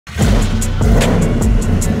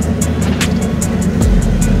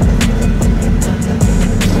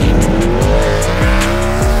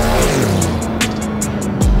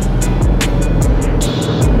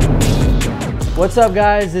What's up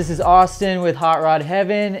guys, this is Austin with Hot Rod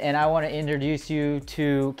Heaven, and I want to introduce you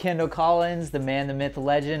to Kendall Collins, the man, the myth, the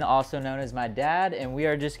legend, also known as my dad, and we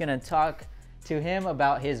are just going to talk to him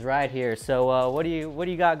about his ride here. So what do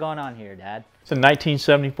you got going on here, Dad? It's a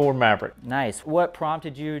 1974 Maverick. Nice. What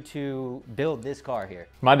prompted you to build this car here?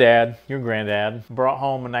 My dad, your granddad, brought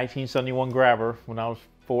home a 1971 Grabber when I was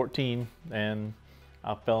 14, and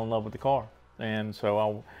I fell in love with the car. And so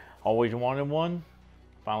I always wanted one.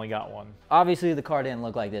 Finally got one. Obviously the car didn't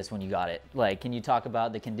look like this when you got it. Like, can you talk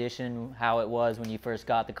about the condition, how it was when you first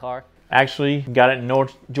got the car? Actually, got it in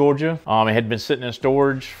North Georgia. It had been sitting in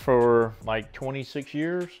storage for like 26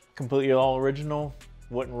 years. Completely all original.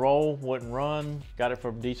 Wouldn't roll, wouldn't run. Got it for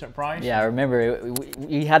a decent price. Yeah, I remember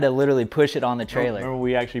we had to literally push it on the trailer. Remember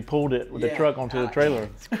we actually pulled it with the truck onto the trailer.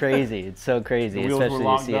 It's crazy. It's so crazy, especially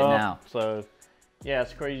to see it now. So yeah,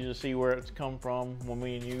 it's crazy to see where it's come from when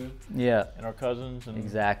me and you and our cousins.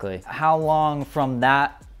 Exactly. How long from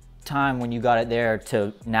that time when you got it there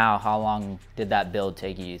to now, how long did that build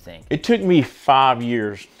take you think? It took me 5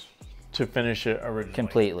 years to finish it originally.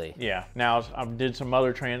 Completely. Yeah. Now I did some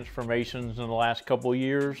other transformations in the last couple of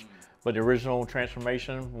years, but the original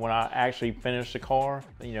transformation, when I actually finished the car,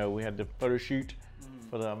 you know, we had the photo shoot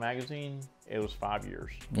for the magazine. It was 5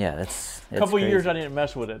 years. Yeah, that's a couple of years I didn't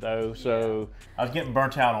mess with it though, so I was getting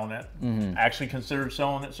burnt out on it. Actually considered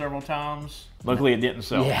selling it several times. Luckily it didn't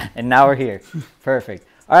sell. Yeah, and now we're here. Perfect.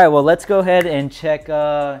 All right, well, let's go ahead and check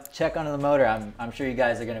under the motor. I'm sure you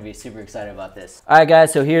guys are gonna be super excited about this. All right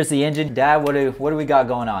guys, so here's the engine. Dad, what do we got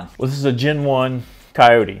going on? Well, this is a Gen 1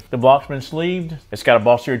 Coyote. The block's been sleeved. It's got a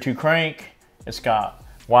Boss 02 crank. It's got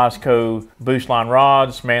Wiseco boost line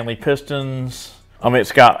rods, Manley pistons.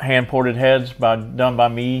 It's got hand-ported heads done by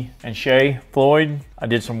me and Shay Floyd. I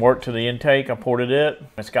did some work to the intake, I ported it.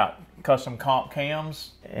 It's got custom comp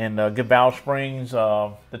cams and good valve springs,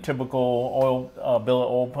 the typical billet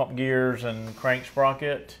oil pump gears and crank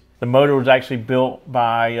sprocket. The motor was actually built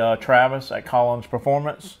by Travis at Collins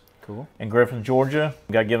Performance. Cool. In Griffin, Georgia.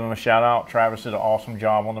 Gotta give him a shout out. Travis did an awesome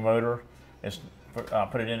job on the motor. I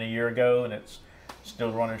put it in a year ago and it's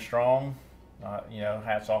still running strong. You know,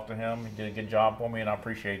 hats off to him. He did a good job for me and I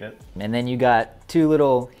appreciate it. And then you got two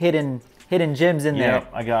little hidden gems in there.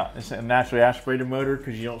 Yeah, it's a naturally aspirated motor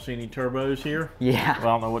because you don't see any turbos here. Yeah. Well,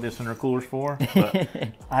 I don't know what this intercooler's for, but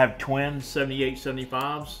I have twin 78,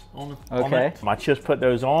 75s on it. I just put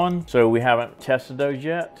those on, so we haven't tested those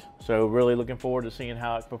yet. So really looking forward to seeing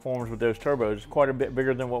how it performs with those turbos. It's quite a bit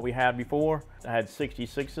bigger than what we had before. I had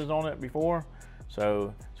 66s on it before,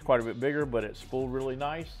 so it's quite a bit bigger, but it's spooled really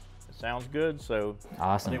nice. Sounds good, so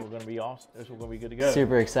awesome. I think we're going to be awesome. This is going to be good to go.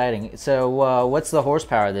 Super exciting. So what's the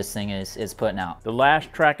horsepower this thing is putting out? The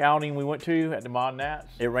last track outing we went to at the Mod Nats,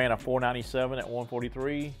 it ran a 497 at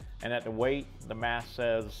 143, and at the weight, the mass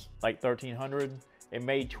says like 1300. It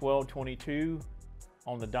made 1222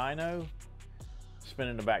 on the dyno,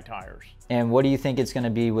 spinning the back tires. And what do you think it's going to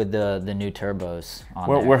be with the new turbos on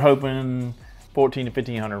there? We're hoping 14 to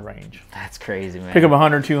 1500 range. That's crazy, man. Pick up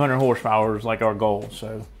 100, 200 horsepower is like our goal,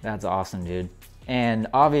 so. That's awesome, dude. And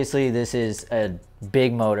obviously this is a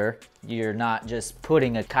big motor. You're not just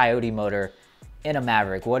putting a Coyote motor in a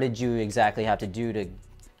Maverick. What did you exactly have to do to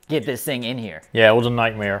get this thing in here? Yeah, it was a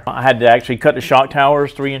nightmare. I had to actually cut the shock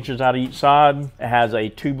towers 3 inches out of each side. It has a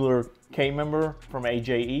tubular K-member from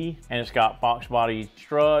AJE, and it's got Fox body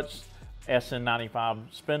struts, SN95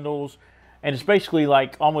 spindles, and it's basically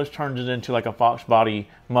like almost turns it into like a Fox body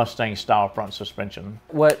Mustang style front suspension.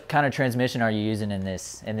 What kind of transmission are you using in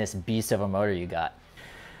this beast of a motor you got?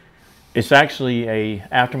 It's actually a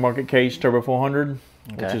aftermarket case Turbo 400,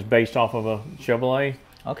 which is based off of a Chevrolet.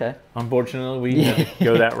 Okay. Unfortunately, we didn't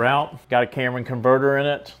go that route. Got a Cameron converter in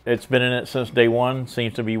it. It's been in it since day one.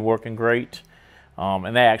 Seems to be working great.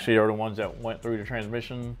 And they actually are the ones that went through the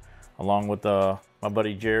transmission, along with my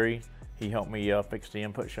buddy Jerry. He helped me fix the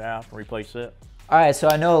input shaft and replace it. All right, so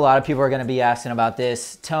I know a lot of people are gonna be asking about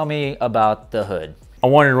this. Tell me about the hood. I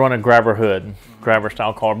wanted to run a grabber hood, grabber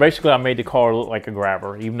style car. Basically, I made the car look like a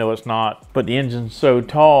grabber, even though it's not. But the engine's so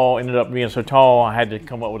tall, ended up being so tall, I had to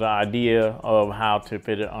come up with an idea of how to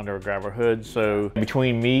fit it under a grabber hood. So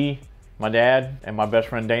between me, my dad, and my best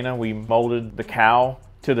friend Dana, we molded the cowl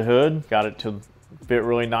to the hood, got it to fit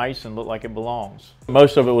really nice and look like it belongs.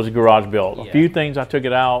 Most of it was garage built. A few things I took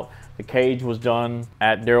it out. The cage was done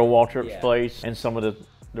at Daryl Waltrip's place, and some of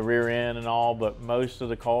the rear end and all, but most of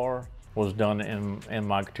the car was done in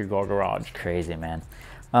my two-car garage. Crazy, man.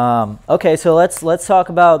 Okay, so let's talk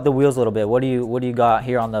about the wheels a little bit. What do you got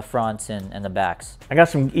here on the fronts and the backs? I got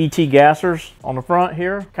some ET gassers on the front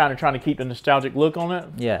here, kind of trying to keep the nostalgic look on it.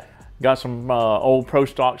 Yeah. Got some old Pro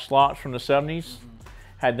Stock slots from the 70s.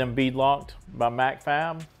 Had them bead locked by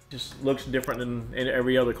MacFab. Just looks different than in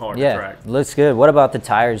every other car on the Yeah, track. looks good. What about the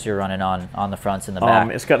tires you're running on the fronts and the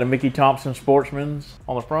back? It's got the Mickey Thompson Sportsmans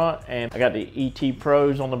on the front, and I got the ET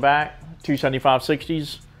Pros on the back,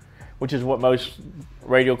 275/60s, which is what most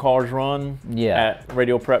radio cars run at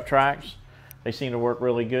radio prep tracks. They seem to work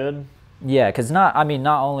really good. Yeah, because not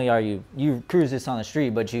only are you cruise this on the street,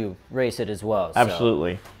 but you race it as well. So.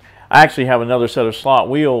 Absolutely. I actually have another set of slot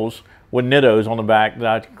wheels with Nittos on the back that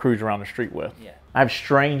I cruise around the street with. Yeah. I have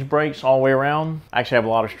Strange brakes all the way around. I actually have a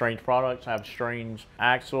lot of Strange products. I have Strange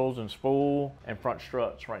axles and spool and front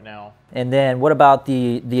struts right now. And then what about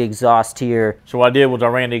the exhaust here? So what I did was I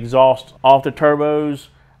ran the exhaust off the turbos,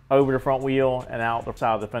 over the front wheel, and out the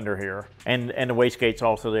side of the fender here. And the wastegate's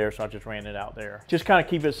also there, so I just ran it out there. Just kind of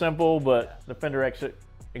keep it simple, but the fender exit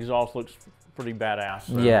exhaust looks pretty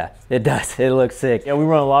badass. So. Yeah, it does. It looks sick. Yeah, we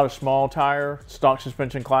run a lot of small tire, stock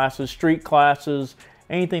suspension classes, street classes,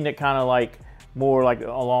 anything that kind of like more like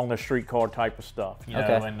along the street car type of stuff, you know.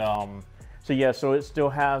 Okay. And so yeah, so it still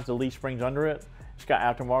has the leaf springs under it. It's got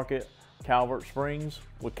aftermarket Calvert springs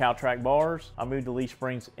with Caltrack bars. I moved the leaf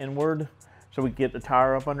springs inward so we could get the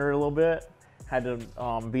tire up under it a little bit. Had to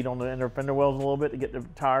beat on the inner fender wells a little bit to get the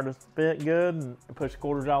tire to fit good and push the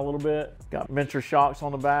quarters out a little bit. Got Mentor shocks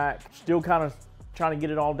on the back. Still kind of trying to get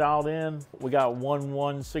it all dialed in. We got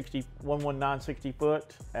 11960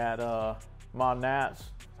 foot at Mod Nats.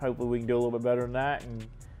 Hopefully we can do a little bit better than that and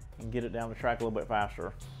get it down the track a little bit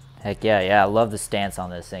faster. Heck yeah, yeah. I love the stance on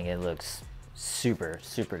this thing. It looks super,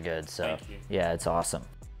 super good. So yeah, it's awesome.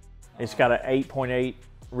 It's got an 8.8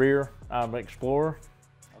 rear Explorer.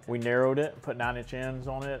 We narrowed it, put 9-inch ends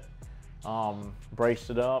on it, braced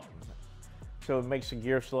it up. So it makes the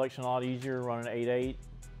gear selection a lot easier running an 8.8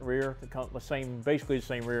 rear. Basically the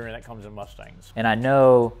same rear end that comes in Mustangs. And I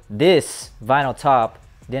know this vinyl top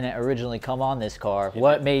didn't originally come on this car.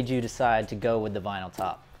 What made you decide to go with the vinyl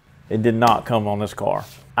top? It did not come on this car.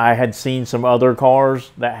 I had seen some other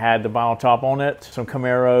cars that had the vinyl top on it, some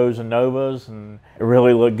Camaros and Novas, and it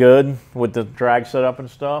really looked good with the drag setup and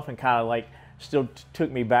stuff, and kind of like still took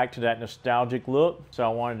me back to that nostalgic look, so I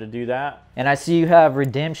wanted to do that. And I see you have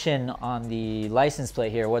Redemption on the license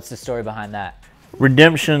plate here. What's the story behind that?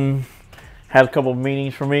 Redemption has a couple of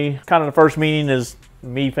meanings for me. Kind of the first meaning is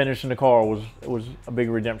me finishing the car was a big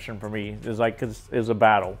redemption for me. It was like, it was a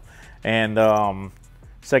battle. And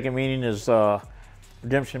second meaning is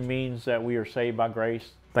redemption means that we are saved by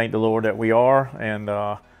grace. Thank the Lord that we are, and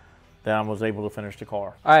that I was able to finish the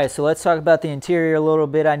car. All right, so let's talk about the interior a little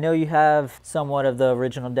bit. I know you have somewhat of the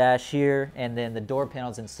original dash here and then the door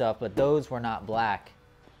panels and stuff, but those were not black.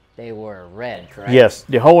 They were red, correct? Yes,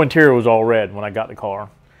 the whole interior was all red when I got the car.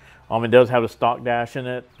 It does have a stock dash in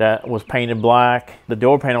it that was painted black. The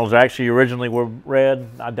door panels actually originally were red.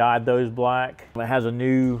 I dyed those black. It has a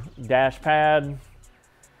new dash pad,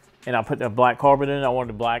 and I put the black carpet in. I wanted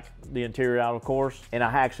to black the interior out, of course. And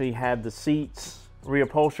I actually had the seats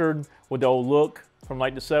reupholstered with the old look from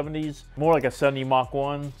like the 70s. More like a 70 Mach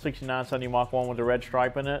 1, 69, 70 Mach 1 with the red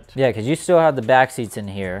stripe in it. Yeah, because you still have the back seats in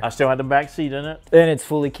here. I still had the back seat in it. And it's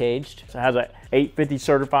fully caged. So it has a 850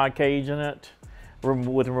 certified cage in it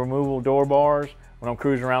with removable door bars. When I'm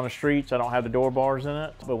cruising around the streets, I don't have the door bars in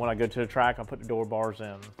it, but when I go to the track, I put the door bars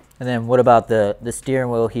in. And then what about the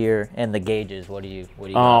steering wheel here and the gauges? What do you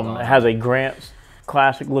got it has a Grant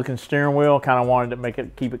classic looking steering wheel. Kind of wanted to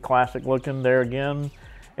keep it classic looking there again.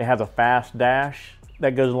 It has a fast dash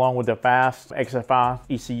that goes along with the fast XFI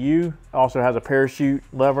ECU. Also has a parachute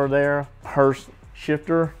lever there, Hearst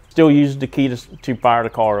shifter. Still uses the key to fire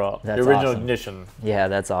the car up. That's the original awesome. ignition. Yeah,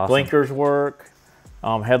 that's awesome. Blinkers work.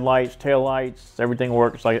 Headlights, taillights, everything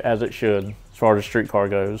works like as it should as far as the street car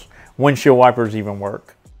goes. Windshield wipers even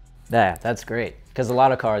work. Yeah, that's great. Because a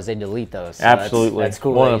lot of cars, they delete those. So absolutely. That's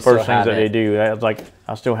cool. One of the first things that they do.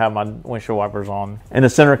 I still have my windshield wipers on. And the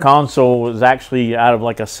center console was actually out of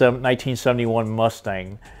like a 1971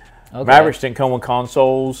 Mustang. Okay. Mavericks didn't come with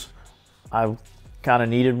consoles. I kind of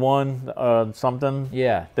needed one, something.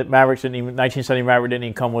 Yeah. That 1970 Maverick didn't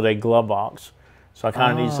even come with a glove box. So I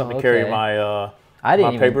kind of needed something to carry my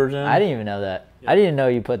papers in. I didn't even know that. Yeah. I didn't know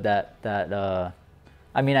you put that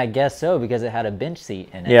I mean, I guess so, because it had a bench seat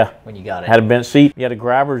in it when you got it. Had a bench seat. You had the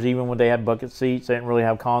grabbers, even when they had bucket seats. They didn't really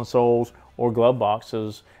have consoles or glove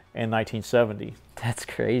boxes in 1970. That's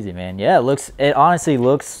crazy, man. Yeah, it honestly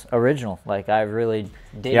looks original. Like, I really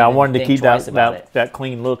didn't I wanted to keep that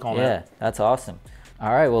clean look on it. Yeah, that's awesome.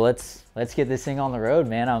 All right, well, let's get this thing on the road,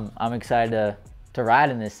 man. I'm excited to ride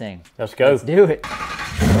in this thing. Let's go. Let's do it.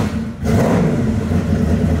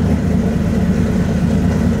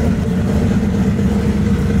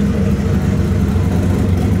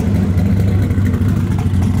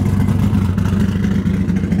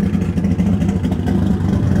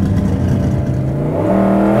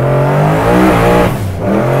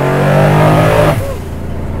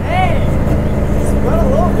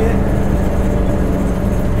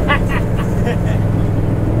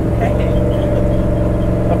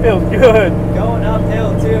 feels good. Going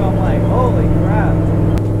uphill too, I'm like, holy crap.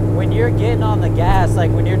 When you're getting on the gas,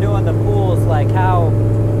 like when you're doing the pulls, like how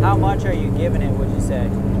much are you giving it, would you say?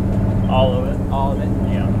 All of it. All of it?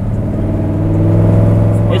 Yeah.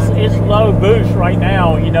 It's low boost right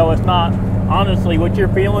now. You know, it's not, honestly, what you're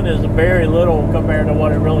feeling is very little compared to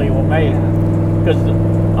what it really will make. Because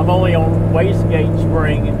I'm only on wastegate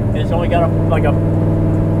spring, and it's only got like a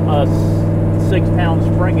 6-pound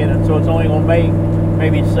spring in it, so it's only gonna make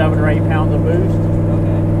maybe 7 or 8 pounds of boost.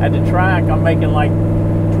 Okay. At the track, I'm making like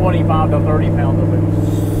 25 to 30 pounds of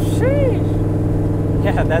boost. Sheesh.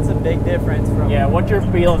 Yeah, that's a big difference from. Yeah, what you're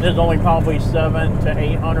feeling is only probably 700 to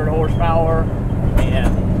 800 horsepower,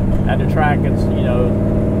 and at the track, it's, you know,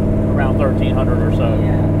 around 1,300 or so.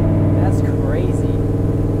 Yeah, that's crazy.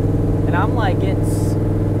 And I'm like getting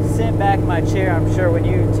sent back in my chair. I'm sure when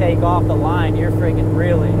you take off the line, you're freaking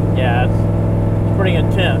reeling. Yeah, it's pretty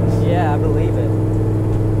intense. Yeah, I believe it.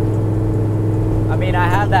 I mean, I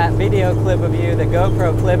have that video clip of you, the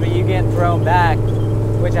GoPro clip of you getting thrown back,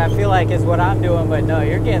 which I feel like is what I'm doing, but no,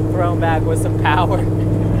 you're getting thrown back with some power.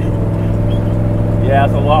 Yeah,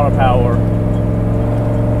 it's a lot of power.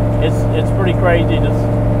 It's pretty crazy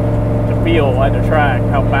to feel at the track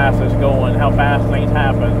how fast it's going, how fast things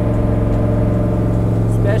happen.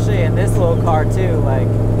 Especially in this little car too, like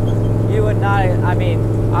you would not, I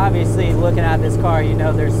mean, obviously looking at this car, you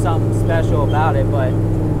know there's something special about it, but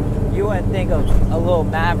you wouldn't think of a little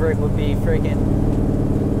Maverick would be freaking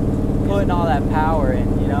putting all that power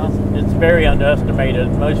in, you know? It's very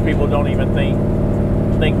underestimated. Most people don't even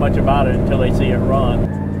think much about it until they see it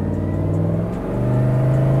run.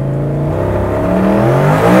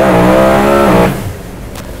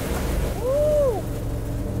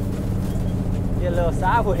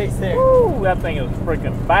 Sideways there. Woo, that thing is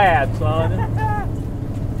freaking bad, son.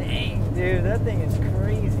 Dang, dude, that thing is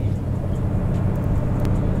crazy.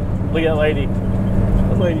 Look at that lady.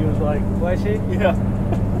 That lady was like, was she? Yeah.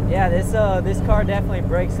 Yeah, this car definitely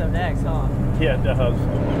breaks some necks, huh? Yeah, it does.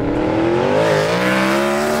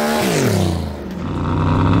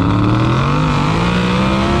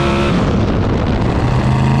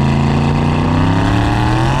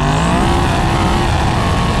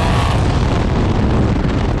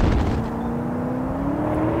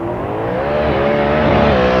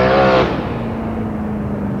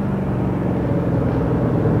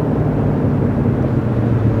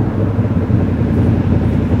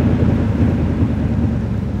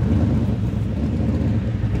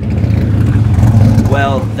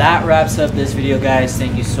 Well, that wraps up this video, guys.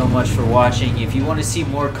 Thank you so much for watching. If you want to see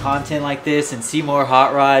more content like this and see more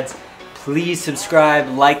hot rods, please subscribe,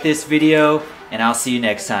 like this video, and I'll see you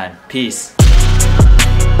next time. Peace.